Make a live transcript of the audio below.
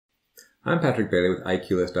I'm Patrick Bailey with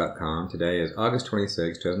IQlist.com. Today is August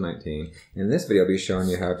 26, 2019. In this video, I'll be showing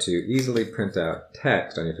you how to easily print out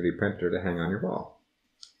text on your 3D printer to hang on your wall.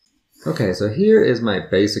 Okay, so here is my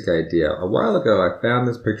basic idea. A while ago, I found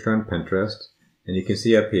this picture on Pinterest, and you can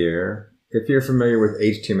see up here, if you're familiar with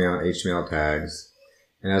HTML and HTML tags,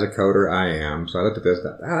 and as a coder, I am, so I looked at this,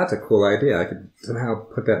 thought, that's a cool idea. I could somehow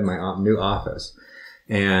put that in my new office.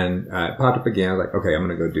 And it popped up again. I was like, okay, I'm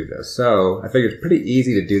going to go do this. So I figured it's pretty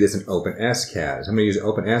easy to do this in OpenScad. So I'm going to use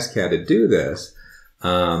OpenScad to do this.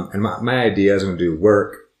 And my idea is I'm going to do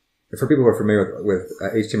work. For people who are familiar with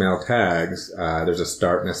HTML tags, there's a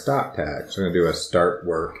start and a stop tag. So I'm going to do a start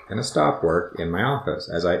work and a stop work in my office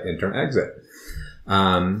as I enter and exit.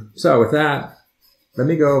 So with that, let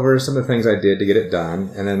me go over some of the things I did to get it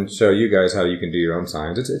done and then show you guys how you can do your own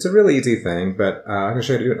signs. It's a really easy thing, but I'm going to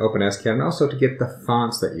show you how to do an OpenScad and also to get the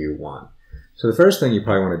fonts that you want. So the first thing you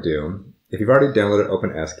probably want to do, if you've already downloaded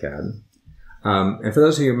OpenScad, and for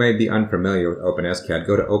those of you who may be unfamiliar with OpenScad,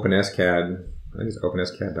 go to OpenScad, I think it's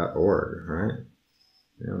OpenScad.org, right?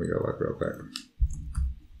 Yeah, let me go look real quick.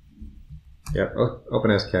 Yep,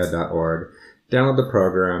 OpenScad.org. Download the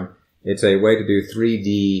program. It's a way to do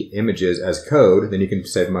 3D images as code. Then you can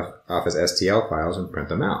save them off as STL files and print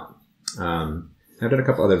them out. I've done a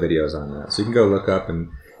couple other videos on that. So you can go look up and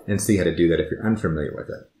see how to do that if you're unfamiliar with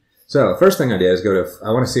it. So first thing I did is I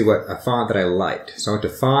want to see what a font that I liked. So I went to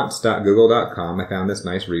fonts.google.com. I found this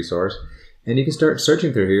nice resource. And you can start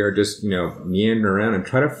searching through here, just, meander around and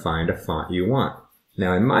try to find a font you want.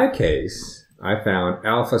 Now in my case, I found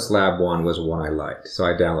Alpha Slab 1 was one I liked. So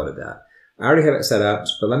I downloaded that. I already have it set up,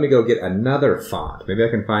 but let me go get another font. Maybe I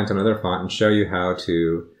can find some other font and show you how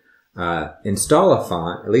to install a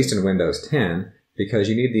font, at least in Windows 10, because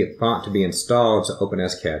you need the font to be installed so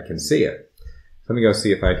OpenScad can see it. So let me go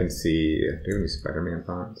see if I can see, do you have any Spider-Man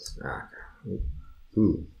fonts?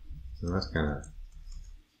 Ooh, well, that's kind of,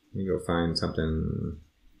 let me go find something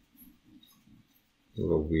a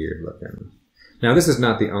little weird looking. Now this is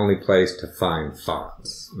not the only place to find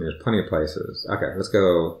fonts. I mean, there's plenty of places. Okay, let's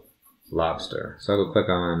go Lobster. So I'll go click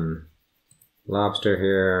on Lobster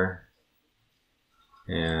here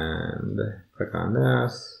and click on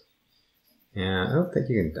this. And I don't think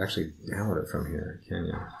you can actually download it from here, can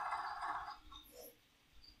you?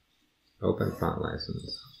 Open font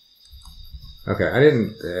license. Okay, I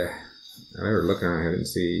remember looking around here, I didn't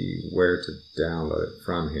see where to download it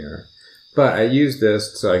from here. But I used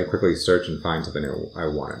this so I could quickly search and find something I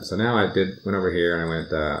wanted. So now went over here and I went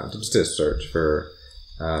just to search for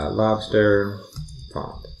Lobster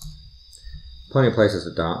font. Plenty of places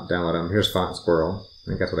to download them. Here's Font Squirrel. I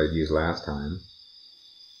think that's what I used last time.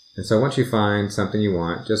 And so once you find something you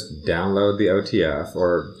want, just download the OTF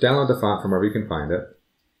or download the font from wherever you can find it.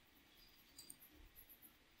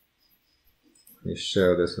 Let me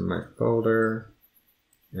show this in my folder.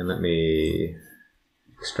 And let me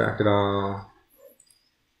extract it all.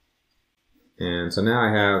 And so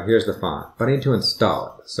now here's the font, but I need to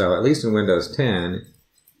install it. So at least in Windows 10,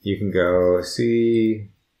 you can go see,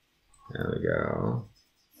 there we go.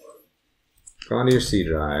 Go onto your C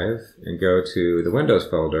drive and go to the Windows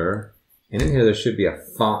folder. And in here there should be a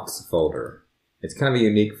fonts folder. It's kind of a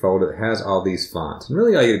unique folder that has all these fonts. And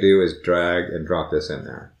really all you do is drag and drop this in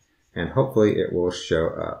there. And hopefully it will show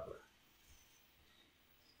up.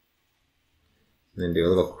 And then do a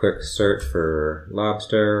little quick search for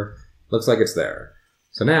Lobster. Looks like it's there.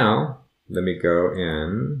 So now, let me go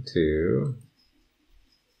into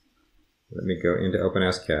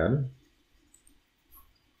OpenScad.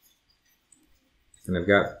 And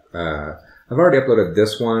I've already uploaded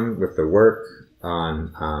this one with the work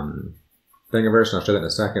on Thingiverse, and I'll show that in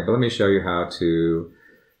a second. But let me show you how to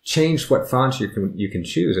change what fonts you can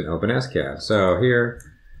choose in OpenScad. So here,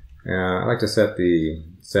 I like to set the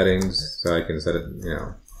settings so I can set it,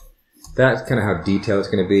 that's kind of how detailed it's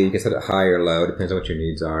going to be. You can set it high or low, depends on what your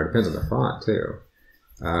needs are. Depends on the font too.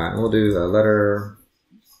 And we'll do a letter.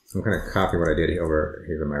 I'm kind of copying what I did over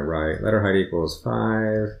here to my right. Letter height equals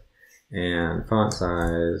 5, and font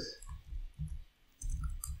size,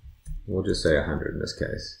 we'll just say 100 in this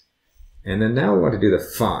case. And then now we want to do the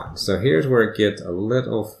font. So here's where it gets a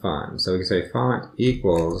little fun. So we can say font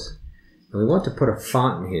equals, and we want to put a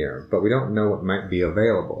font in here, but we don't know what might be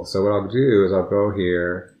available. So what I'll do is I'll go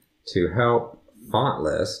here to Help Font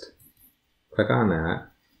List, click on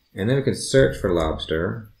that, and then we can search for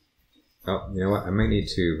Lobster. Oh, you know what? I might need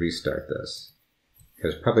to restart this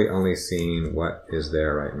because it's probably only seeing what is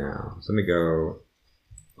there right now. So let me go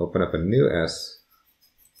open up a new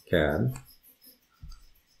SCAD.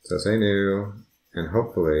 So say new, and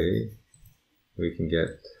hopefully we can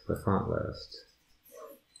get the font list.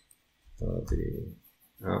 Oh,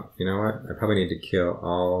 you know what? I probably need to kill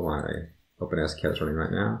all my OpenScad that's running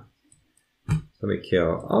right now. Let me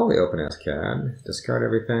kill all the OpenScad, discard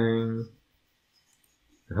everything,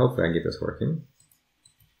 and hopefully I can get this working.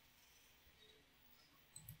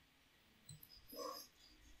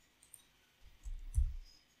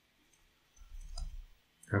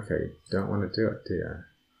 Okay, don't want to do it, do you?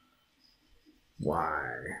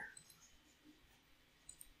 Why?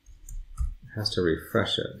 It has to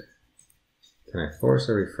refresh it. Can I force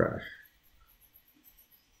a refresh?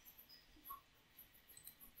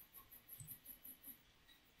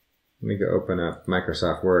 Let me go open up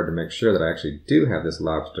Microsoft Word to make sure that I actually do have this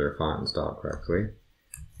Lobster font installed correctly.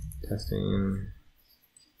 Testing.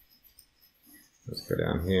 Let's go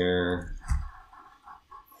down here.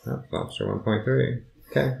 Oh, Lobster 1.3.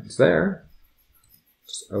 Okay, it's there.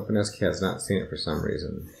 Just OpenScad has not seen it for some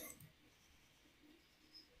reason.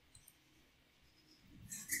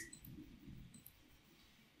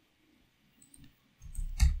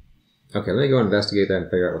 Okay, let me go investigate that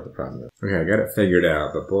and figure out what the problem is. Okay, I got it figured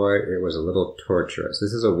out, but boy, it was a little torturous.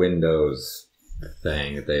 This is a Windows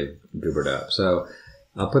thing that they've goobered up. So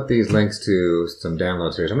I'll put these links to some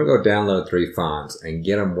downloads here. So I'm going to go download 3 fonts and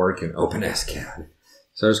get them working OpenScad.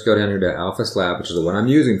 So I'll just go down here to Alpha Slab, which is the one I'm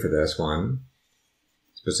using for this one.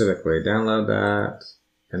 Specifically, download that.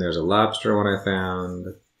 And there's a Lobster one I found.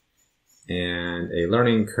 And a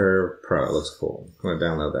Learning Curve Pro. It looks cool. I'm going to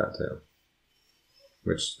download that too.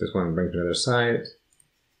 Which this one brings me to another site.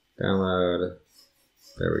 Download.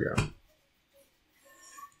 There we go.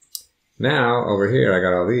 Now, over here, I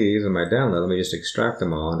got all these in my download. Let me just extract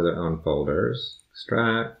them all into their own folders.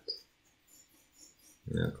 Extract.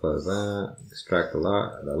 Now close that. Extract the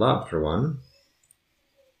Lobster one.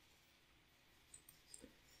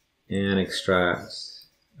 And extract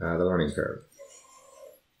the Learning Curve.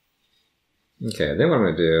 Okay, then what I'm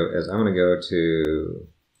going to do is I'm going to go to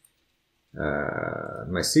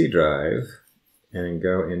my C drive and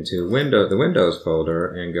go into the Windows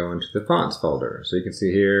folder and go into the fonts folder. So you can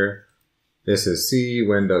see here, this is C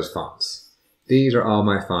Windows fonts. These are all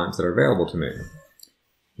my fonts that are available to me.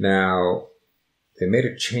 Now, they made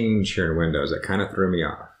a change here in Windows that kind of threw me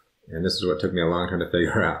off. And this is what took me a long time to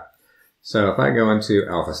figure out. So if I go into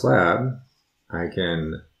Alpha Slab,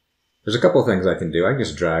 there's a couple of things I can do. I can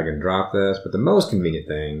just drag and drop this, but the most convenient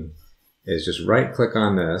thing is just right click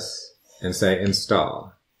on this and say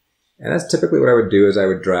install. And that's typically what I would do is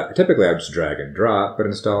typically I would just drag and drop, but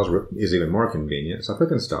install is even more convenient. So I'll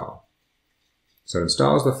click install. So it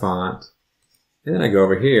installs the font. And then I go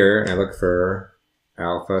over here and I look for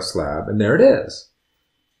Alpha Slab, and there it is.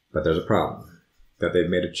 But there's a problem that they've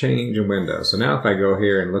made a change in Windows. So now if I go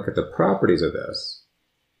here and look at the properties of this,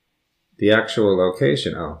 the actual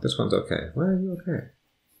location, oh, this one's okay. Why are you okay?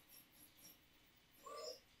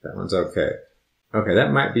 That one's okay. Okay,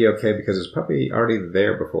 that might be okay because it's probably already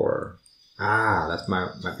there before. Ah, that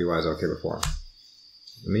might be why it's okay before.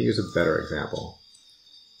 Let me use a better example.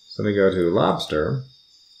 So let me go to Lobster,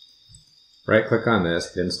 right click on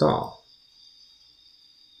this, hit install.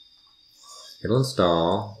 It'll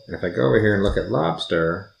install, and if I go over here and look at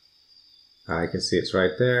Lobster, I can see it's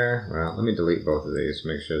right there. Well, let me delete both of these to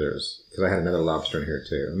make sure because I had another Lobster in here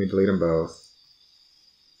too. Let me delete them both.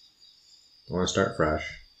 I want to start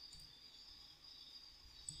fresh.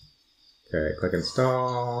 Okay, click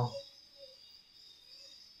install,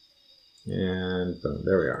 and boom,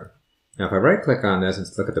 there we are. Now if I right click on this and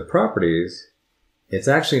look at the properties, it's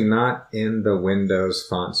actually not in the Windows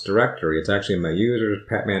fonts directory. It's actually in my users,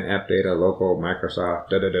 Patman app data, local,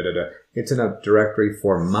 Microsoft, It's in a directory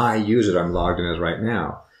for my user that I'm logged in as right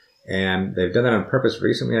now. And they've done that on purpose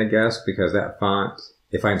recently, I guess, because that font,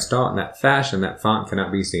 if I install it in that fashion, that font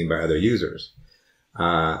cannot be seen by other users.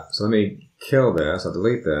 So let me kill this, I'll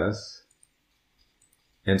delete this.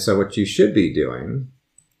 And so what you should be doing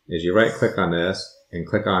is you right click on this and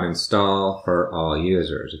click on install for all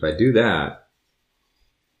users. If I do that,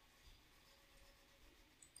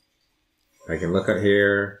 I can look at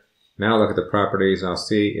here, now look at the properties and I'll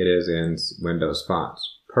see it is in Windows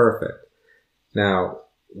fonts. Perfect. Now,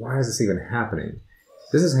 why is this even happening?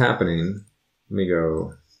 This is happening, let me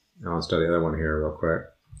go, I'll install the other one here real quick.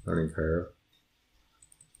 Learning Curve.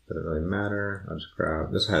 Doesn't really matter. I'll just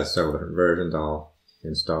grab, this has several different versions. I'll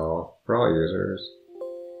install for all users.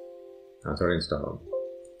 Oh, it's already installed.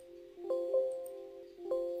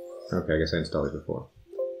 Okay, I guess I installed it before.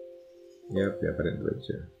 Yep, I didn't delete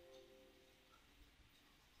you.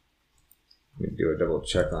 Let me do a double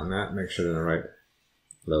check on that, make sure they're in the right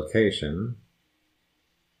location.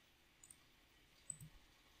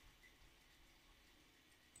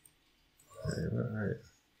 Okay, all right,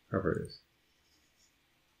 properties.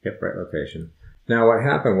 Yep, right location. Now what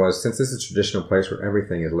happened was, since this is a traditional place where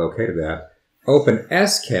everything is located at,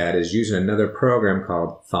 OpenScad is using another program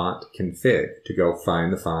called Font Config to go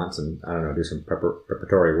find the fonts and, I don't know, do some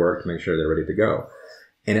preparatory work to make sure they're ready to go.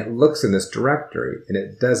 And it looks in this directory, and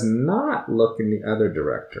it does not look in the other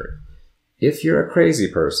directory. If you're a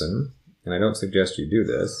crazy person, and I don't suggest you do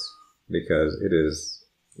this because it is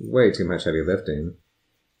way too much heavy lifting,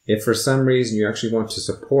 if for some reason you actually want to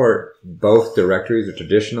support both directories, the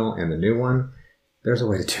traditional and the new one, there's a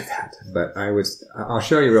way to do that. But I'll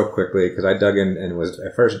show you real quickly because I dug in and was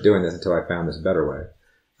at first doing this until I found this better way.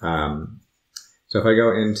 So if I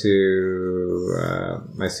go into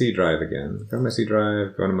my C drive again, go to my C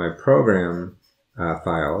drive, go to my program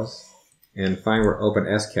files, and find where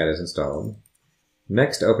OpenScad is installed.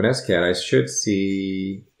 Next to OpenScad, I should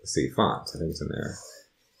see, let's see, fonts. I think it's in there.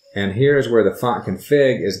 And here's where the font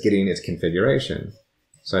config is getting its configuration.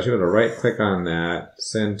 So I should be able to right click on that,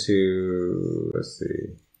 send to, let's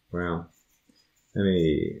see, well, let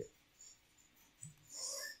me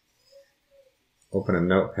open a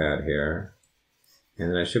notepad here.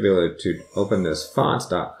 And then I should be able to open this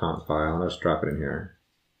fonts.conf file, and I'll just drop it in here.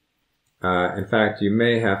 In fact, you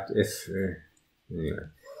may have to, anyway,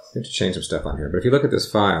 I have to change some stuff on here. But if you look at this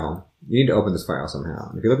file, you need to open this file somehow.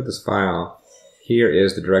 And if you look at this file, here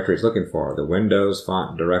is the directory it's looking for, the Windows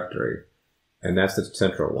font directory. And that's the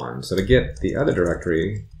central one. So to get the other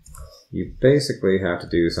directory, you basically have to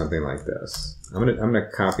do something like this. I'm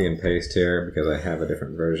gonna copy and paste here because I have a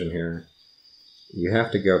different version here. You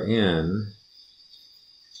have to go in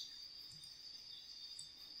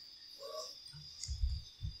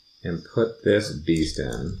and put this beast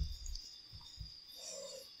in.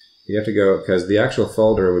 You have to go, because the actual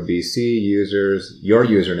folder would be C users, your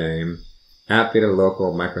username, appdata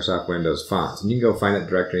local Microsoft Windows fonts. And you can go find that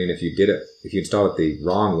directory, and if you install it the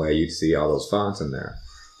wrong way, you'd see all those fonts in there.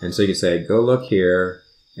 And so you can say, go look here,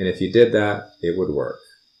 and if you did that, it would work.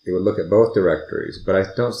 It would look at both directories, but I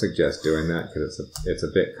don't suggest doing that because it's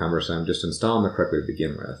a bit cumbersome. Just install them correctly to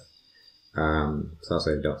begin with. So I'll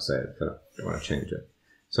say don't say it, but I don't want to change it.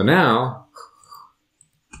 So now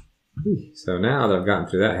that I've gotten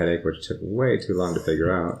through that headache, which took way too long to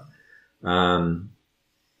figure out,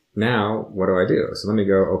 now what do I do? So let me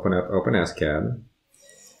go open up OpenScad.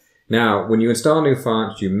 Now, when you install new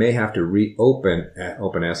fonts, you may have to reopen at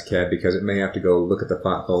OpenScad because it may have to go look at the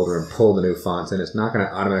font folder and pull the new fonts in. It's not going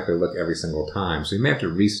to automatically look every single time, so you may have to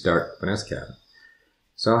restart OpenScad.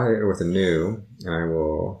 So I'll hit it with a new, and I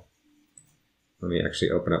will. Let me actually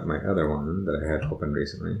open up my other one that I had opened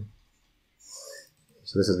recently.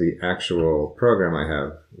 So this is the actual program I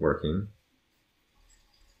have working.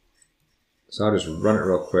 So I'll just run it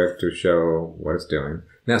real quick to show what it's doing.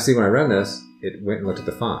 Now see, when I run this, it went and looked at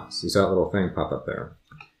the fonts. You saw that little thing pop up there.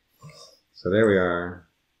 So there we are,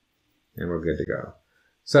 and we're good to go.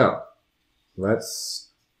 So let's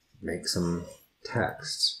make some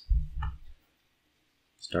text.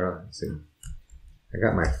 Let's see. I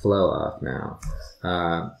got my flow off now.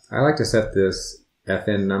 I like to set this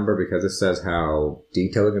FN number because this says how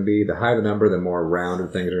detailed it can be. The higher the number, the more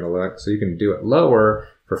rounded things are going to look. So you can do it lower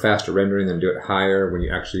for faster rendering, then do it higher when you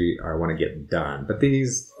actually want to get done. But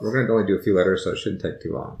these, we're going to only do a few letters, so it shouldn't take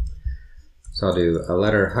too long. So I'll do a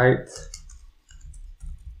letter height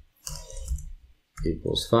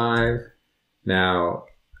equals 5. Now,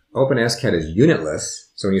 OpenScad is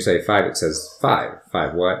unitless. So when you say 5, it says 5.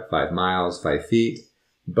 5 what? 5 miles, 5 feet.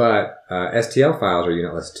 But STL files are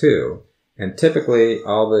unitless too. And typically,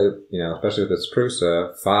 all the, especially with this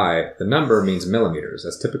Prusa, 5, the number means millimeters.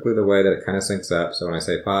 That's typically the way that it kind of syncs up. So when I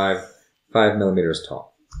say 5 millimeters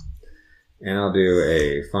tall. And I'll do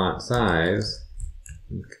a font size.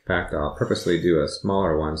 In fact, I'll purposely do a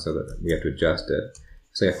smaller one so that we have to adjust it.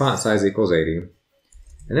 Say a font size equals 80.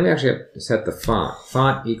 And then we actually have to set the font.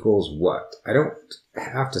 Font equals what? I don't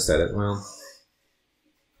have to set it. Well,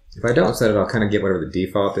 if I don't set it, I'll kind of get whatever the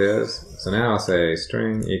default is. So now I'll say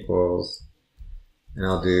string equals, and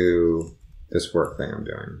I'll do this work thing I'm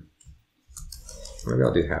doing. Maybe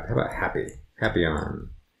I'll do happy. How about happy? Happy on.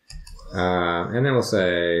 And then we'll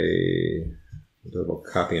say, do a little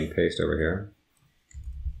copy and paste over here.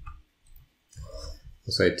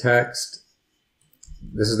 We'll say text.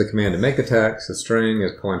 This is the command to make the text. The string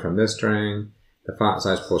is pulling from this string. The font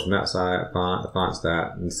size pulls from that side font. The font's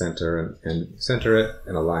that, and center it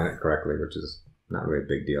and align it correctly, which is not really a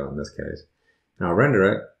big deal in this case. And I'll render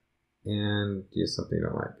it and use something you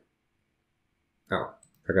don't like. Oh,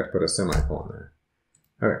 I forgot to put a semicolon there.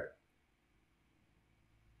 Okay.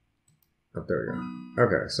 Oh, there we go.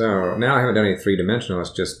 Okay, so now I haven't done any 3-dimensional. It's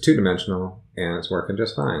just 2-dimensional, and it's working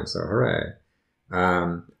just fine. So hooray!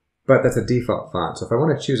 but that's a default font. So if I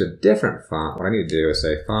want to choose a different font, what I need to do is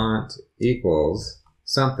say font equals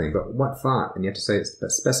something, but what font? And you have to say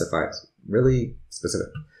specify. It's really specific.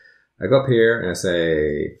 I go up here and I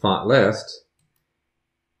say font list.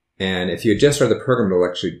 And if you just start the program, it'll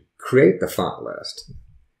actually create the font list.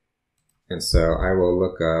 And so I will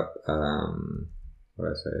look up, what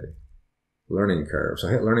do I say? Learning curve. So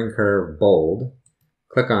I hit learning curve bold,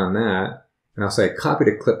 click on that, and I'll say copy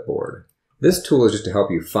to clipboard. This tool is just to help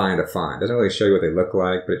you find a font. It doesn't really show you what they look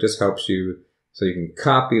like, but it just helps you so you can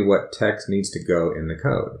copy what text needs to go in the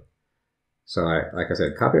code. So like I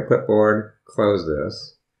said, copy to clipboard, close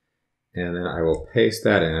this, and then I will paste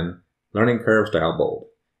that in, learning curve style bold.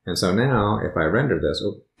 And so now if I render this,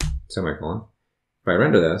 semicolon, if I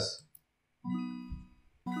render this,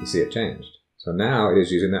 you see it changed. So now it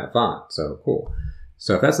is using that font. So cool.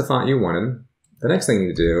 So if that's the font you wanted, the next thing you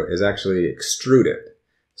need to do is actually extrude it.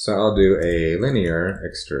 So I'll do a linear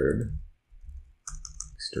extrude,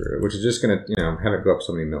 which is just going to, have it go up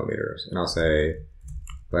so many millimeters. And I'll say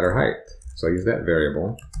letter height. So I use that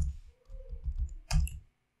variable.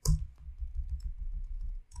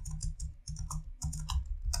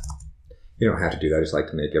 You don't have to do that. I just like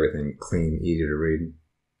to make everything clean, easy to read.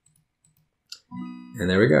 And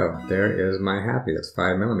there we go. There is my happy. That's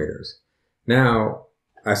 5 millimeters. Now,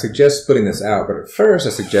 I suggest splitting this out, but at first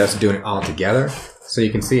I suggest doing it all together so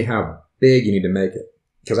you can see how big you need to make it.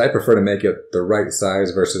 Because I prefer to make it the right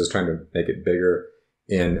size versus trying to make it bigger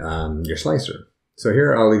in your slicer. So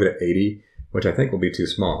here I'll leave it at 80, which I think will be too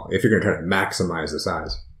small if you're going to try to maximize the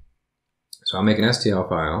size. So I'll make an STL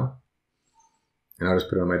file, and I'll just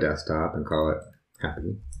put it on my desktop and call it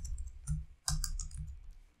happy.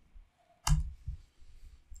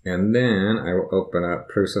 And then I will open up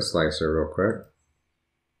Prusa Slicer real quick.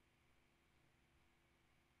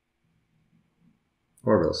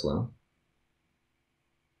 Or real slow.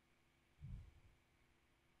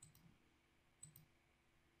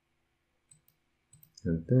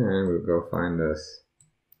 And then we'll go find this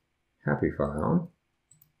happy file.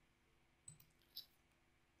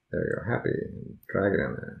 There you go, happy. Drag it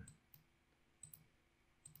in there.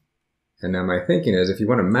 And now my thinking is, if you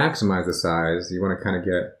want to maximize the size, you want to kind of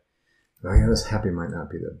get, oh yeah, this happy might not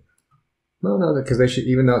be the, well, no, because they should,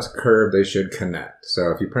 even though it's curved, they should connect.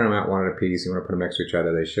 So if you print them out one at a piece, you want to put them next to each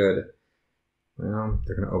other, they should, well,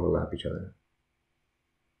 they're going to overlap each other.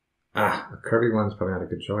 Ah, a curvy one's probably not a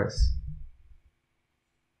good choice.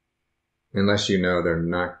 Unless you know they're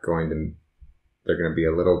not going to, they're going to be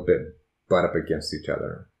a little bit butt up against each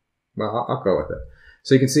other. Well, I'll go with it.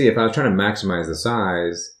 So you can see if I was trying to maximize the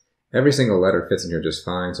size, every single letter fits in here just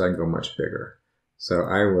fine, so I can go much bigger. So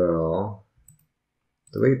I will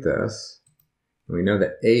delete this. And we know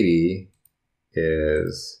that 80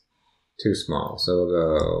 is too small. So we'll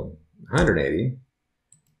go 180,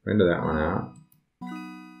 render that one out,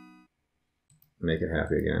 make it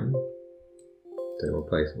happy again. So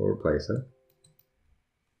we'll replace it.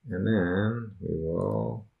 And then we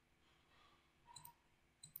will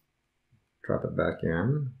drop it back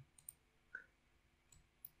in.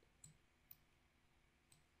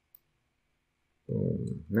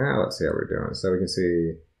 Boom. Now let's see how we're doing. So we can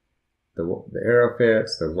see the arrow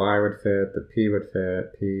fits, the Y would fit, the P would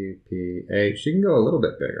fit, P, P, H. You can go a little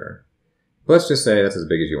bit bigger. But let's just say that's as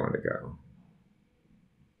big as you want to go.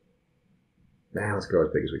 Now let's go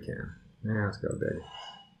as big as we can. Now let's go big.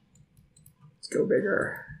 Let's go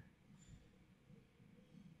bigger.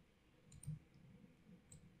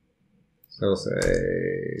 So we'll say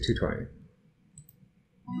 220.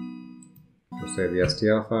 We'll save the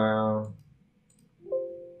STL file.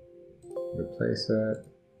 Replace it.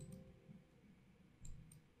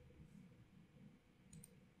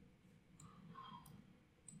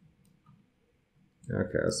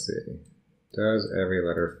 Okay, let's see. Does every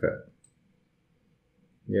letter fit?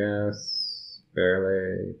 Yes,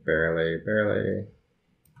 barely, barely, barely.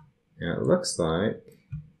 And it looks like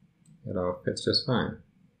it all fits just fine.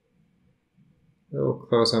 A little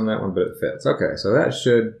close on that one, but it fits. Okay, so that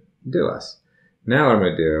should do us. Now what I'm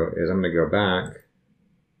going to do is I'm going to go back,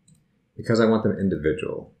 because I want them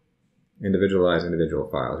individualize individual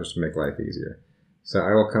files, just to make life easier. So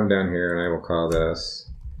I will come down here and I will call this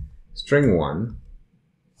string 1.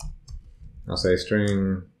 I'll say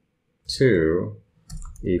string 2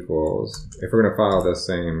 equals, if we're going to follow the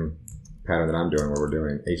same pattern that I'm doing where we're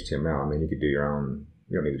doing HTML, I mean, you could do your own,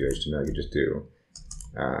 you don't need to do HTML, you could just do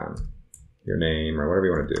your name or whatever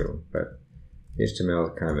you want to do. But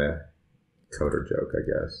HTML is kind of a coder joke, I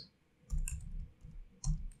guess.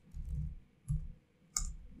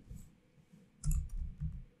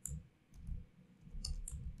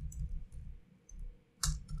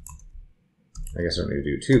 I guess I don't need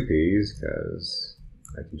to do 2 P's because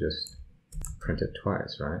I can just print it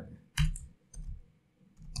twice, right?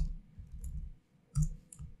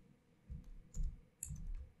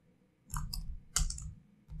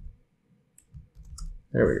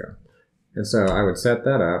 There we go. And so I would set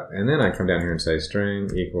that up, and then I come down here and say string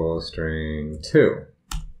equals string 2,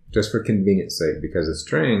 just for convenience sake, because the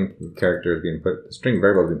string character is being put, the string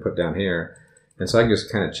variable is being put down here, and so I can just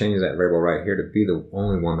kind of change that variable right here to be the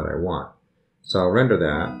only one that I want. So I'll render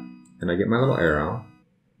that, and I get my little arrow,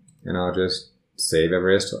 and I'll just save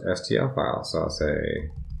every STL file. So I'll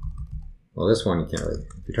say, well, this one you can't really,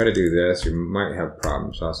 if you try to do this, you might have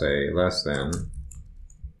problems. So I'll say less than,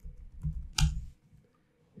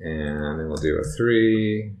 and then we'll do a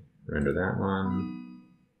 3, render that one,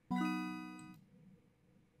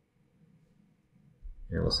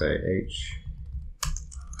 and we'll say H,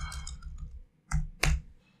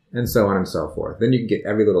 and so on and so forth. Then you can get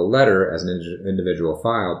every little letter as an individual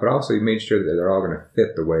file, but also you made sure that they're all going to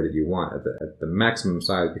fit the way that you want at the maximum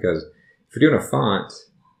size, because if you're doing a font,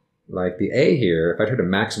 like the A here, if I try to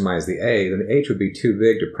maximize the A, then the H would be too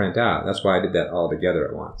big to print out. That's why I did that all together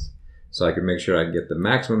at once. So I could make sure I get the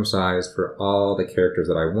maximum size for all the characters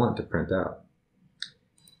that I want to print out.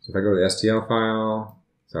 So if I go to the STL file,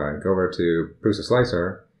 sorry, go over to Prusa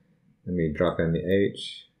Slicer, let me drop in the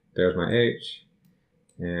H, there's my H,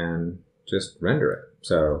 and just render it.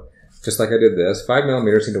 So just like I did this,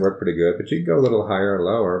 5mm seemed to work pretty good, but you can go a little higher or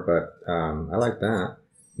lower, but I like that.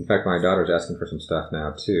 In fact, my daughter's asking for some stuff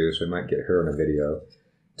now too, so we might get her in a video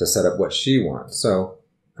to set up what she wants. So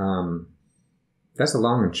that's the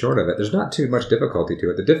long and short of it. There's not too much difficulty to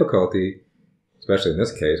it. The difficulty, especially in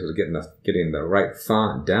this case, was getting the right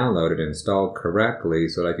font downloaded and installed correctly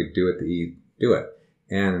so that I could do it.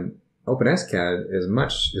 And OpenScad is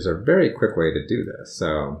a very quick way to do this.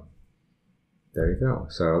 So there you go.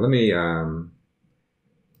 So let me go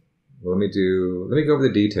over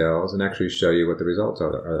the details and actually show you what the results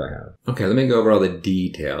are that I have. Okay, let me go over all the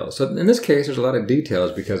details. So in this case, there's a lot of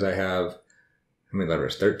details because I have, how many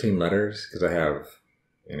letters? 13 letters, because I have,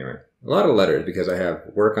 anyway, a lot of letters because I have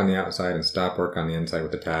work on the outside and stop work on the inside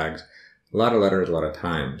with the tags. A lot of letters, a lot of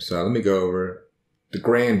time. So let me go over the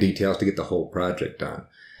grand details to get the whole project done.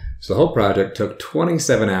 So the whole project took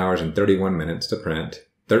 27 hours and 31 minutes to print,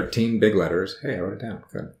 13 big letters. Hey, I wrote it down,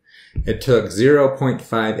 good. It took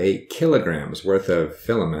 0.58 kilograms worth of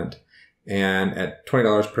filament, and at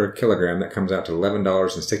 $20 per kilogram, that comes out to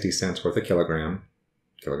 $11.60 worth of kilogram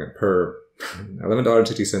per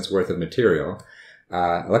 $11.60 worth of material.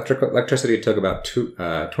 Electricity took about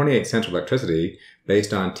 28 cents of electricity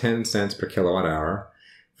based on 10 cents per kilowatt hour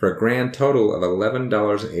for a grand total of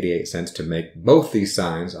 $11.88 to make both these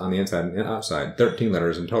signs on the inside and outside, 13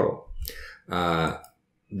 letters in total.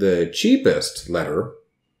 The cheapest letter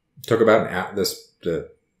took about an hour.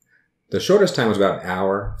 The shortest time was about an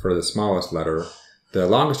hour for the smallest letter. The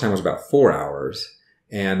longest time was about 4 hours.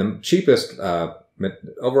 And the cheapest,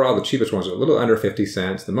 overall, the cheapest one was a little under 50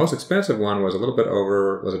 cents. The most expensive one was a little bit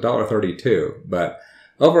over, was $1.32. But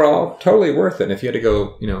overall, totally worth it. And if you had to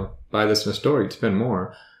go, buy this in a store, you'd spend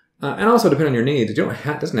more. And also, depending on your needs, it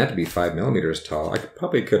doesn't have to be 5mm tall. I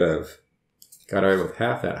probably could have got away with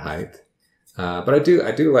half that height. But I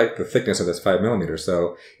do like the thickness of this 5mm.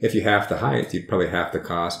 So if you half the height, you'd probably half the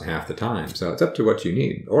cost and half the time. So it's up to what you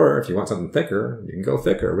need. Or if you want something thicker, you can go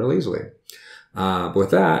thicker real easily. But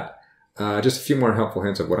with that, just a few more helpful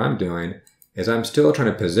hints of what I'm doing is I'm still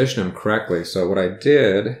trying to position them correctly. So what I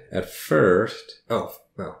did at first, let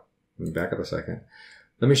me back up a second.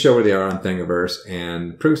 Let me show where they are on Thingiverse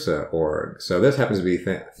and Prusa.org. So this happens to be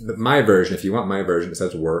my version. If you want my version, it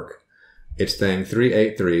says work. It's thing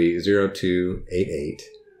 3830288.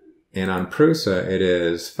 And on Prusa, it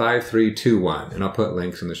is 5321. And I'll put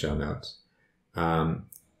links in the show notes. But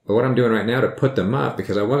what I'm doing right now to put them up,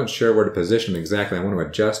 because I wasn't sure where to position them exactly, I want to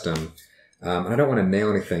adjust them. I don't want to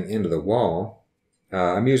nail anything into the wall.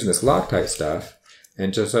 I'm using this Loctite stuff.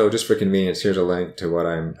 And just for convenience, here's a link to what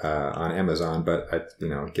I'm on Amazon, but I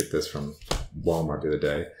get this from Walmart the other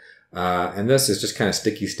day. And this is just kind of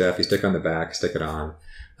sticky stuff. You stick on the back, stick it on.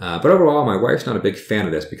 But overall, my wife's not a big fan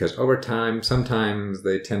of this because over time, sometimes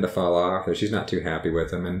they tend to fall off or she's not too happy with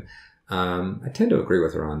them. And I tend to agree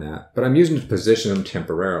with her on that. But I'm using them to position them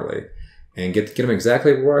temporarily and get them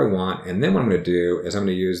exactly where I want. And then what I'm going to do is I'm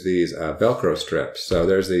going to use these Velcro strips. So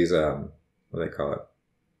there's these, what do they call it?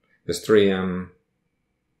 This 3M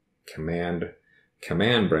Command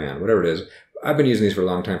brand, whatever it is. I've been using these for a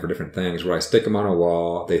long time for different things where I stick them on a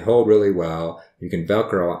wall. They hold really well. You can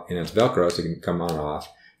Velcro, and it's Velcro, so you can come on and off.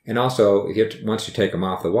 And also, once you take them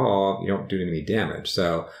off the wall, you don't do any damage.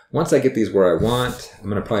 So once I get these where I want, I'm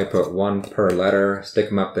going to probably put one per letter, stick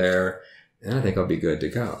them up there, and I think I'll be good to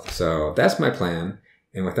go. So that's my plan.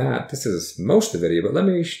 And with that, this is most of the video, but let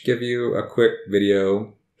me give you a quick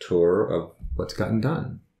video tour of what's gotten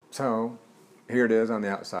done. So here it is on the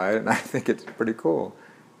outside, and I think it's pretty cool.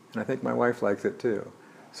 And I think my wife likes it too.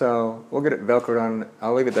 So we'll get it Velcroed on.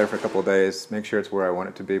 I'll leave it there for a couple of days, make sure it's where I want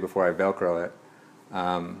it to be before I Velcro it.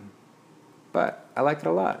 But I like it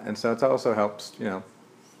a lot, and so it also helps, you know,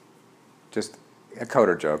 just a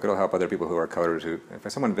coder joke. It'll help other people who are coders. Who, if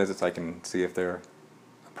someone visits, I can see if they're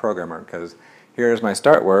a programmer, because here's my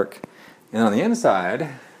start work, and on the inside,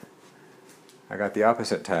 I got the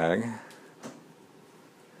opposite tag.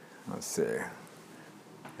 Let's see,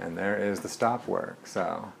 and there is the stop work.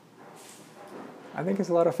 So I think it's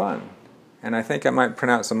a lot of fun, and I think I might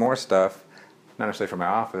print out some more stuff, not necessarily for my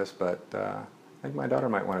office, but I think my daughter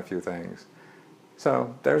might want a few things.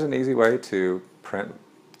 So there's an easy way to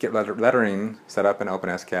get lettering set up in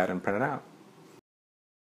OpenScad and print it out.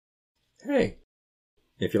 Hey,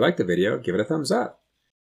 if you liked the video, give it a thumbs up.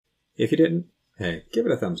 If you didn't, hey, give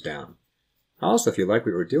it a thumbs down. Also, if you like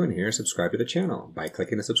what we're doing here, subscribe to the channel by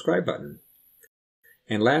clicking the subscribe button.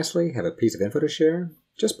 And lastly, have a piece of info to share?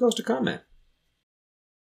 Just post a comment.